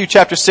 Matthew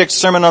chapter 6,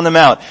 Sermon on the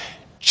Mount.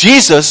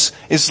 Jesus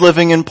is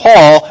living in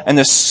Paul and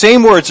the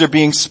same words are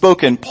being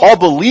spoken. Paul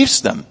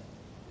believes them.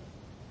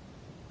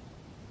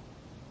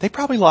 They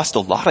probably lost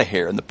a lot of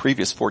hair in the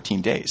previous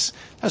 14 days.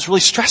 That was really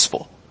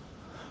stressful.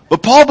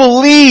 But Paul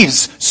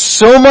believes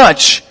so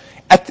much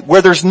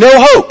where there's no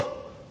hope.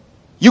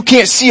 You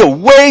can't see a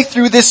way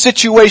through this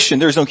situation.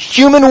 There's no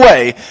human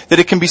way that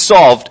it can be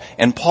solved.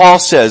 And Paul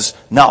says,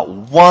 not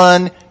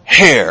one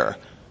hair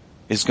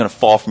is going to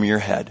fall from your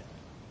head.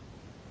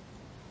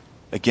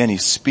 Again,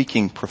 he's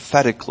speaking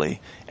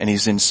prophetically, and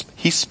he's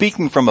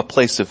speaking from a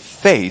place of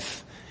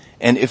faith,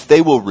 and if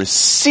they will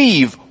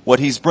receive what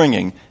he's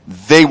bringing,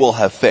 they will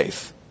have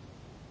faith.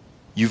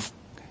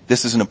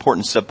 This is an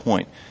important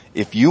subpoint.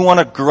 If you want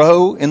to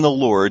grow in the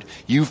Lord,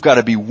 you've got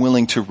to be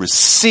willing to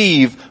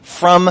receive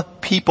from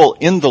people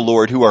in the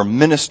Lord who are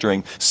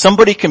ministering.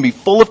 Somebody can be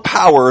full of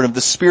power and of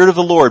the Spirit of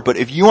the Lord, but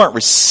if you aren't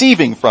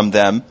receiving from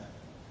them,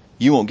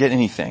 you won't get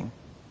anything.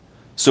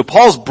 So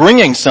Paul's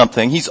bringing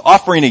something. He's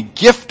offering a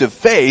gift of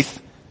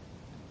faith,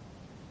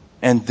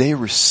 and they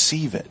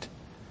receive it.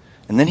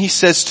 And then he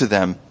says to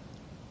them,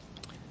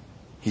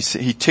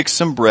 he takes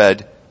some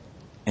bread,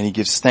 and he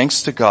gives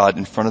thanks to God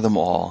in front of them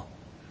all,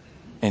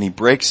 and he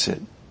breaks it,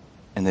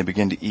 and they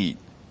begin to eat.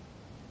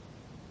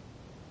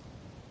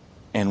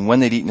 And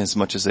when they'd eaten as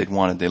much as they'd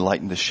wanted, they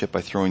lightened the ship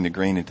by throwing the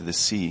grain into the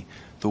sea.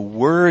 The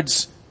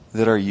words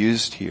that are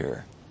used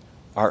here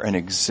are an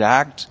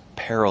exact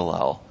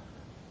parallel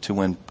to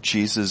when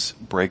Jesus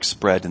breaks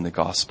bread in the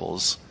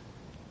Gospels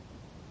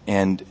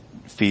and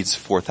feeds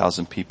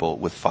 4,000 people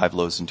with 5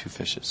 loaves and 2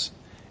 fishes.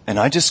 And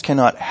I just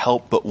cannot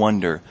help but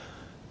wonder,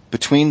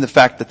 between the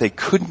fact that they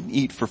couldn't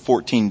eat for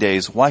 14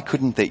 days, why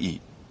couldn't they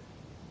eat?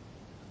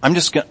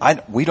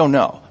 We don't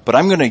know, but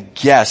I'm going to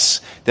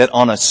guess that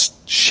on a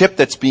ship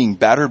that's being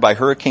battered by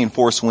hurricane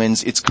force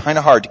winds, it's kind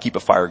of hard to keep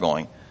a fire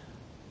going.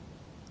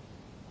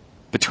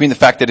 Between the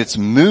fact that it's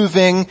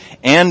moving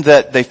and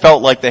that they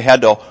felt like they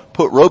had to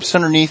put ropes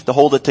underneath to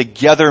hold it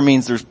together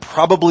means there's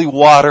probably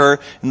water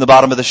in the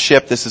bottom of the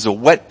ship. This is a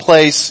wet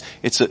place.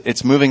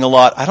 It's moving a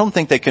lot. I don't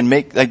think they can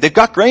they've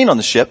got grain on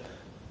the ship.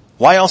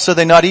 Why else are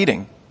they not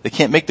eating? They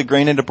can't make the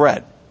grain into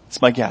bread.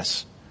 That's my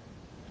guess.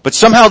 But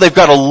somehow they've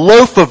got a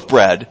loaf of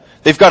bread.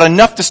 They've got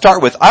enough to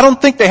start with. I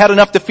don't think they had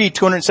enough to feed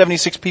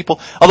 276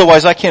 people.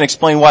 Otherwise, I can't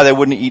explain why they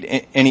wouldn't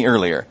eat any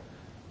earlier.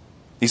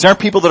 These aren't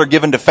people that are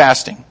given to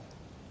fasting.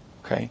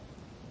 Okay?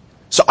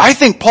 So I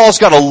think Paul's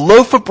got a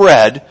loaf of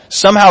bread.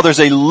 Somehow there's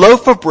a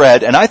loaf of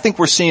bread, and I think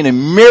we're seeing a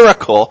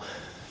miracle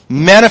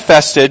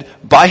manifested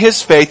by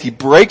his faith. He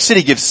breaks it,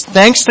 he gives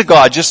thanks to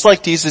God just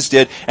like Jesus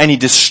did, and he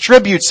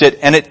distributes it,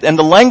 and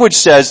the language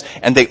says,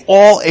 and they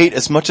all ate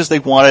as much as they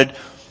wanted,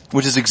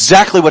 which is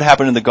exactly what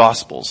happened in the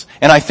Gospels.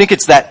 And I think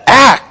it's that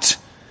act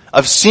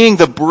of seeing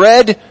the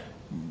bread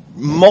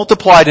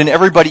multiplied and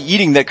everybody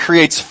eating that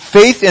creates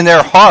faith in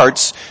their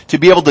hearts to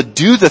be able to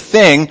do the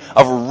thing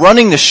of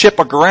running the ship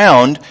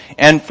aground,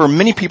 and for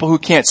many people who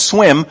can't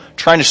swim,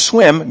 trying to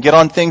swim, get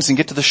on things and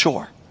get to the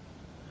shore.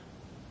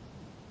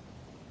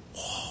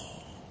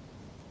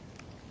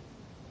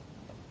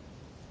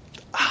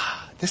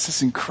 This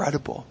is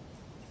incredible.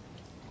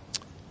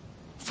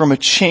 From a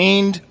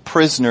chained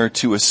prisoner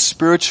to a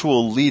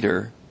spiritual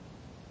leader,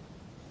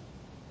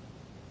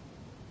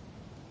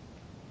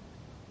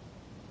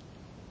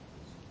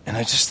 and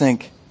I just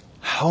think,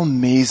 how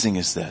amazing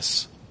is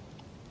this?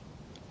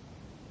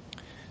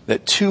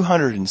 That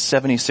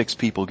 276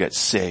 people get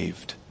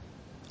saved.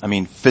 I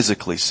mean,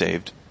 physically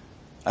saved.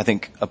 I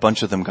think a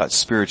bunch of them got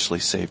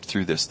spiritually saved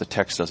through this. The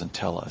text doesn't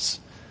tell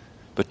us.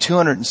 But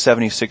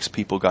 276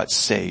 people got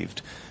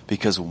saved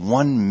because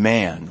one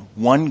man,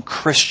 one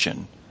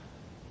Christian,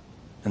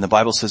 and the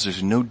Bible says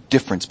there's no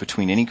difference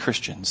between any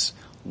Christians,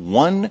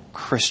 one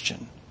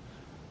Christian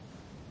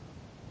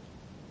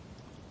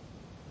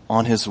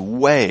on his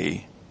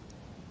way.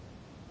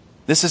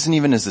 This isn't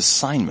even his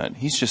assignment.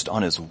 He's just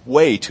on his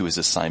way to his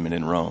assignment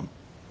in Rome.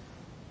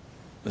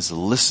 Was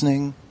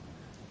listening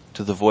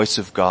to the voice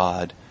of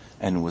God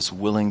and was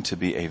willing to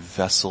be a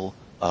vessel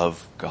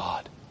of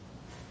God.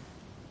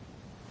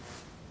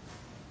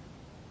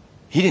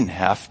 He didn't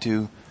have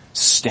to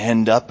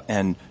stand up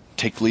and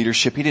take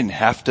leadership. He didn't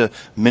have to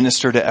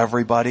minister to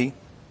everybody.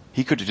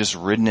 He could have just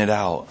ridden it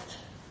out.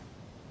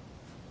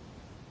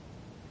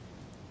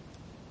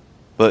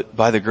 But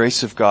by the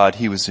grace of God,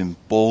 he was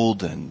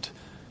emboldened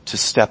to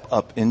step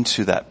up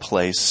into that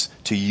place,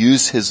 to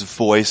use his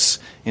voice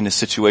in a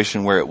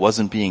situation where it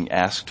wasn't being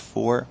asked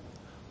for,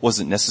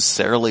 wasn't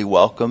necessarily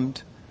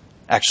welcomed,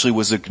 actually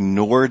was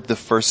ignored the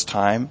first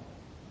time.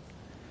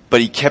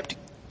 But he kept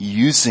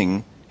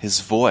using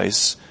his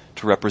voice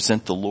to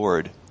represent the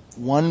Lord.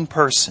 One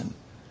person,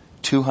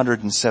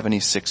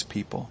 276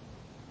 people.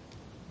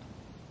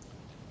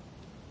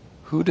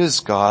 Who does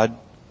God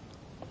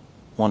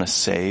want to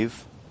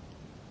save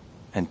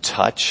and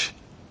touch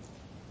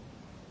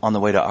on the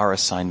way to our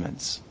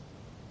assignments?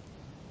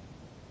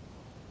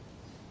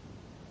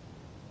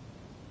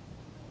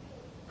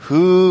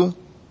 Who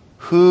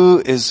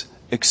is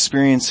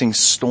experiencing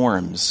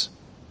storms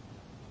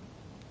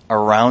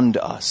around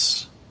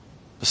us,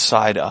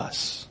 beside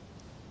us?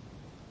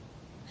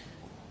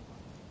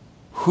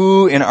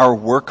 Who in our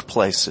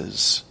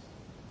workplaces,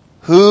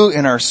 who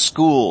in our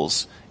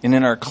schools and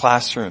in our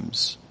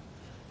classrooms,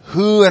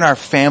 who in our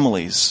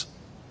families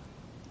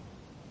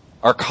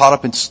are caught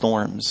up in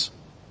storms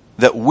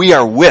that we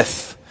are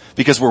with,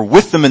 because we're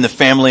with them in the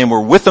family and we're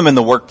with them in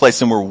the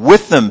workplace and we're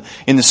with them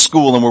in the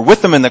school and we're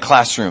with them in the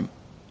classroom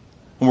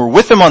and we're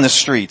with them on the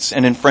streets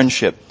and in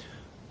friendship?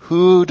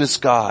 Who does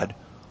God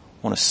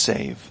want to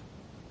save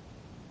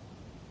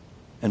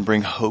and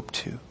bring hope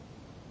to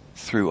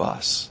through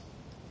us?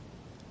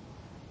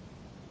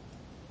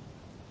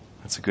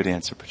 That's a good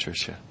answer,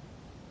 Patricia.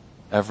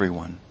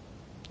 Everyone.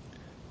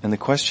 And the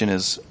question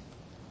is,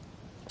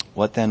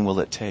 what then will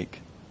it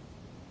take?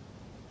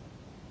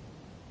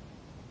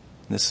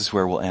 This is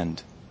where we'll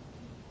end.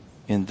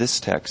 In this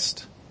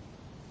text,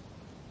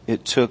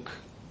 it took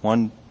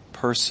one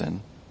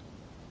person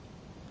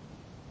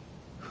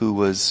who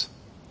was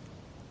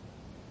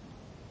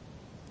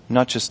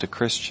not just a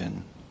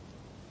Christian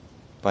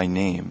by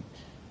name,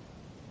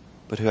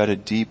 but who had a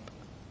deep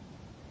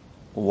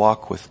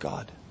walk with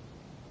God,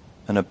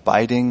 an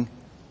abiding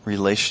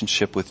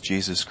relationship with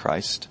Jesus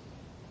Christ,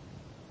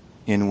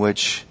 in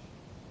which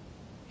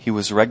he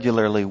was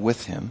regularly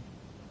with him,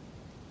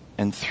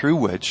 and through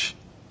which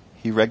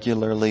he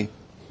regularly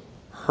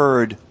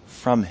heard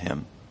from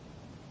him.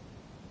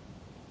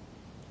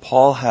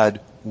 Paul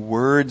had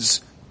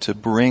words to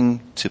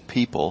bring to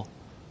people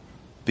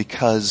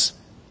because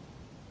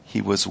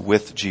he was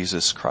with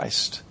Jesus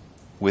Christ,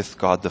 with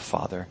God the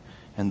Father,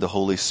 and the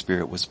Holy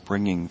Spirit was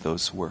bringing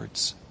those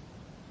words.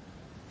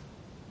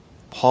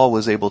 Paul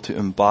was able to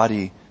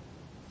embody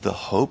the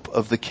hope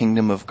of the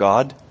kingdom of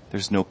God.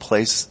 There's no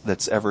place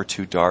that's ever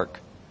too dark.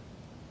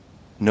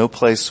 No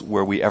place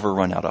where we ever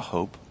run out of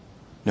hope.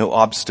 No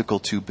obstacle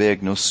too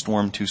big, no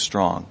storm too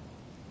strong.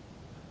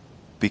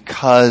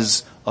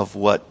 Because of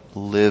what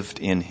lived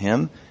in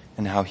him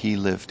and how he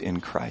lived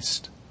in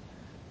Christ.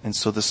 And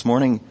so this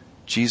morning,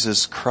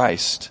 Jesus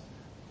Christ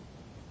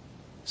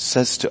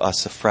says to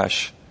us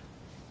afresh,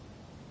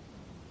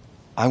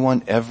 I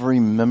want every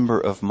member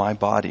of my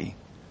body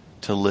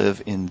to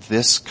live in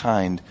this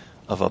kind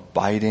of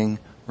abiding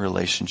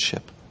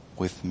relationship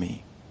with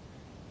me.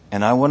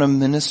 And I want to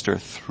minister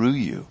through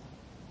you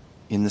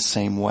in the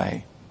same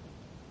way.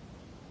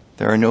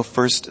 There are no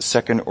first,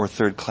 second, or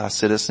third class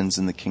citizens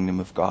in the kingdom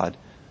of God.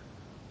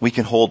 We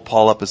can hold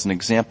Paul up as an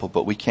example,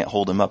 but we can't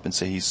hold him up and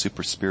say he's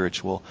super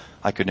spiritual.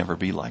 I could never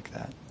be like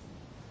that.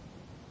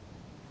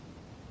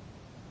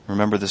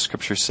 Remember the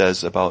scripture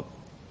says about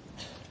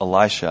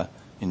Elisha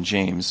in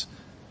James,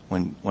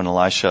 when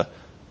Elisha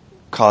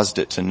caused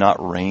it to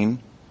not rain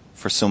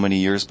for so many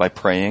years by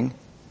praying,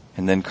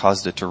 and then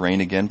caused it to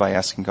rain again by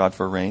asking God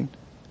for rain.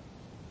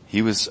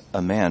 He was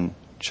a man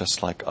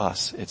just like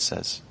us, it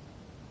says.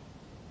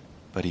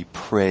 But he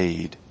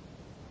prayed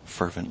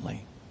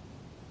fervently.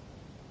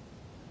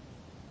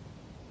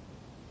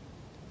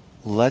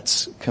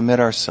 Let's commit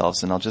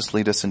ourselves, and I'll just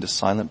lead us into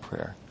silent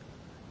prayer,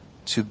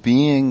 to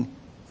being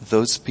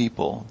those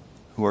people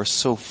who are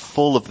so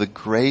full of the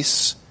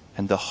grace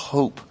and the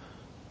hope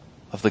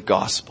of the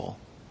gospel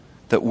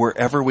that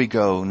wherever we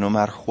go, no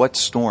matter what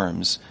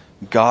storms,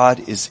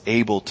 God is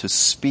able to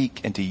speak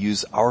and to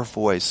use our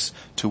voice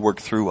to work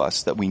through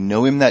us, that we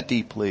know him that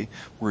deeply,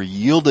 we're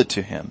yielded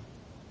to him,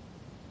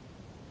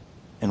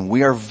 and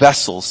we are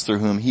vessels through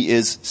whom he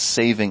is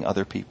saving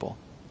other people.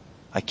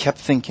 I kept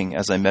thinking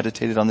as I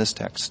meditated on this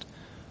text,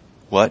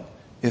 what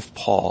if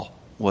Paul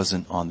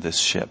wasn't on this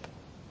ship?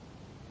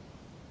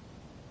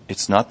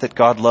 It's not that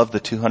God loved the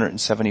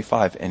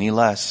 275 any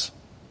less,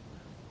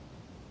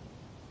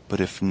 but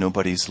if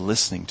nobody's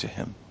listening to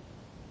him,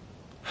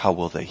 how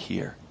will they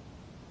hear?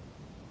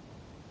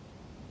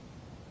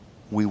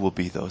 We will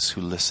be those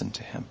who listen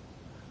to him.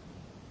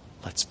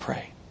 Let's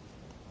pray.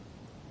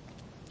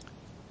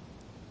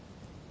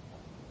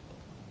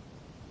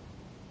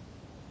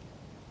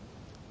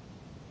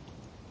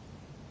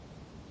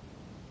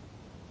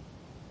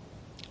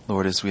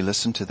 Lord, as we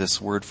listen to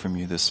this word from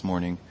you this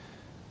morning,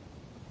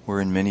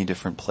 we're in many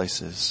different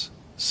places.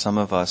 Some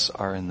of us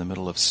are in the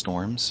middle of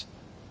storms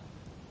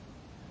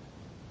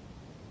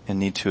and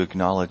need to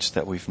acknowledge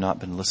that we've not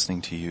been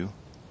listening to you,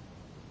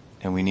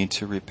 and we need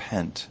to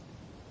repent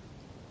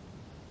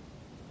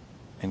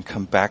and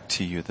come back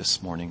to you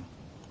this morning.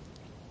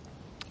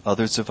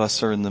 Others of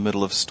us are in the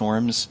middle of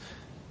storms,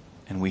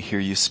 and we hear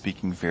you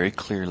speaking very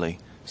clearly,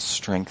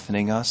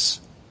 strengthening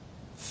us,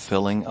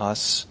 filling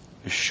us,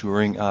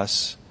 assuring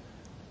us.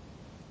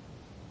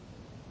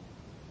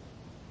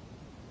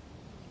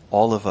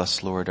 All of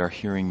us, Lord, are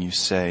hearing you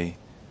say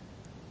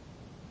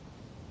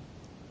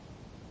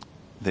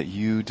that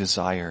you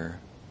desire,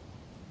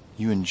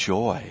 you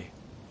enjoy,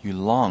 you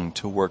long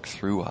to work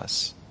through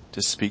us,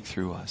 to speak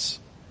through us.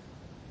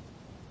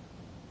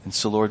 And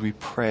so, Lord, we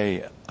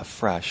pray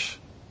afresh.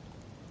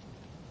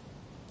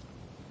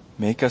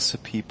 Make us a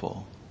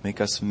people, make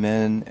us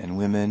men and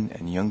women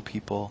and young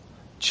people,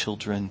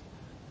 children,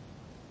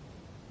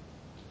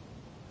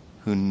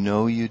 who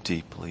know you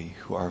deeply,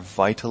 who are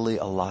vitally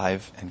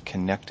alive and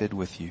connected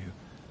with you,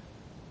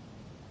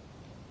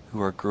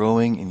 who are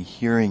growing in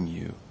hearing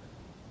you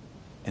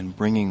and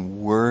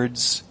bringing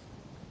words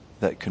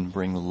that can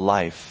bring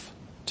life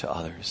to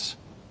others.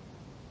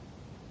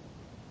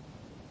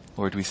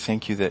 Lord, we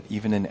thank you that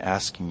even in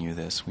asking you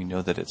this, we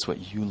know that it's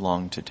what you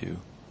long to do.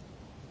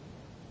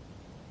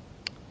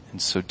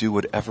 And so do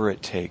whatever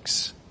it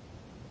takes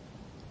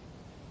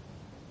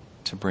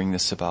to bring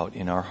this about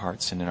in our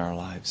hearts and in our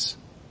lives.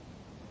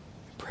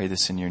 Pray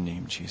this in your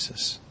name,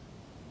 Jesus.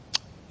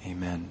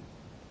 Amen.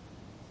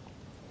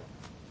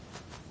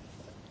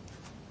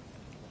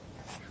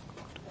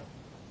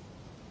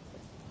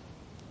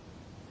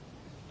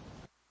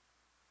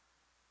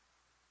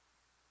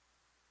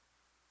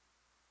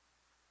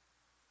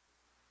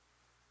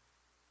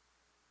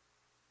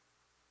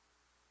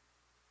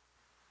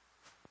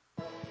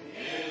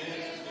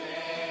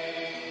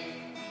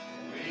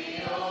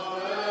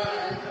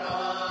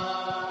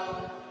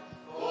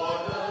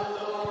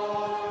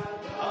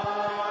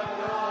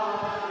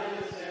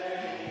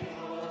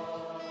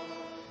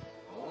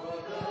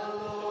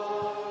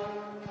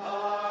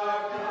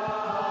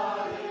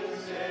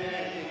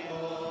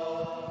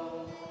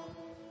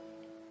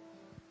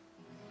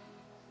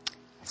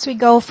 As we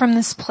go from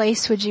this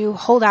place, would you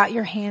hold out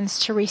your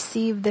hands to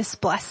receive this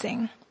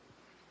blessing?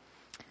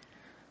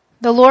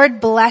 The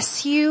Lord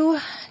bless you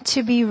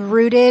to be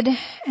rooted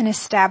and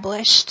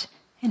established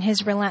in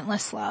his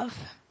relentless love.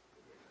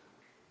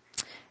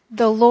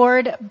 The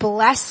Lord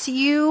bless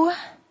you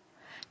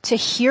to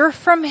hear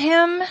from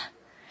him,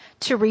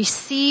 to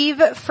receive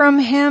from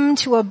him,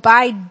 to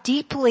abide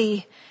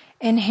deeply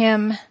in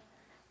him,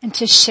 and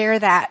to share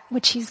that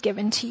which he's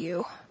given to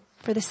you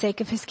for the sake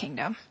of his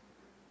kingdom.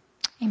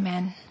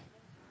 Amen.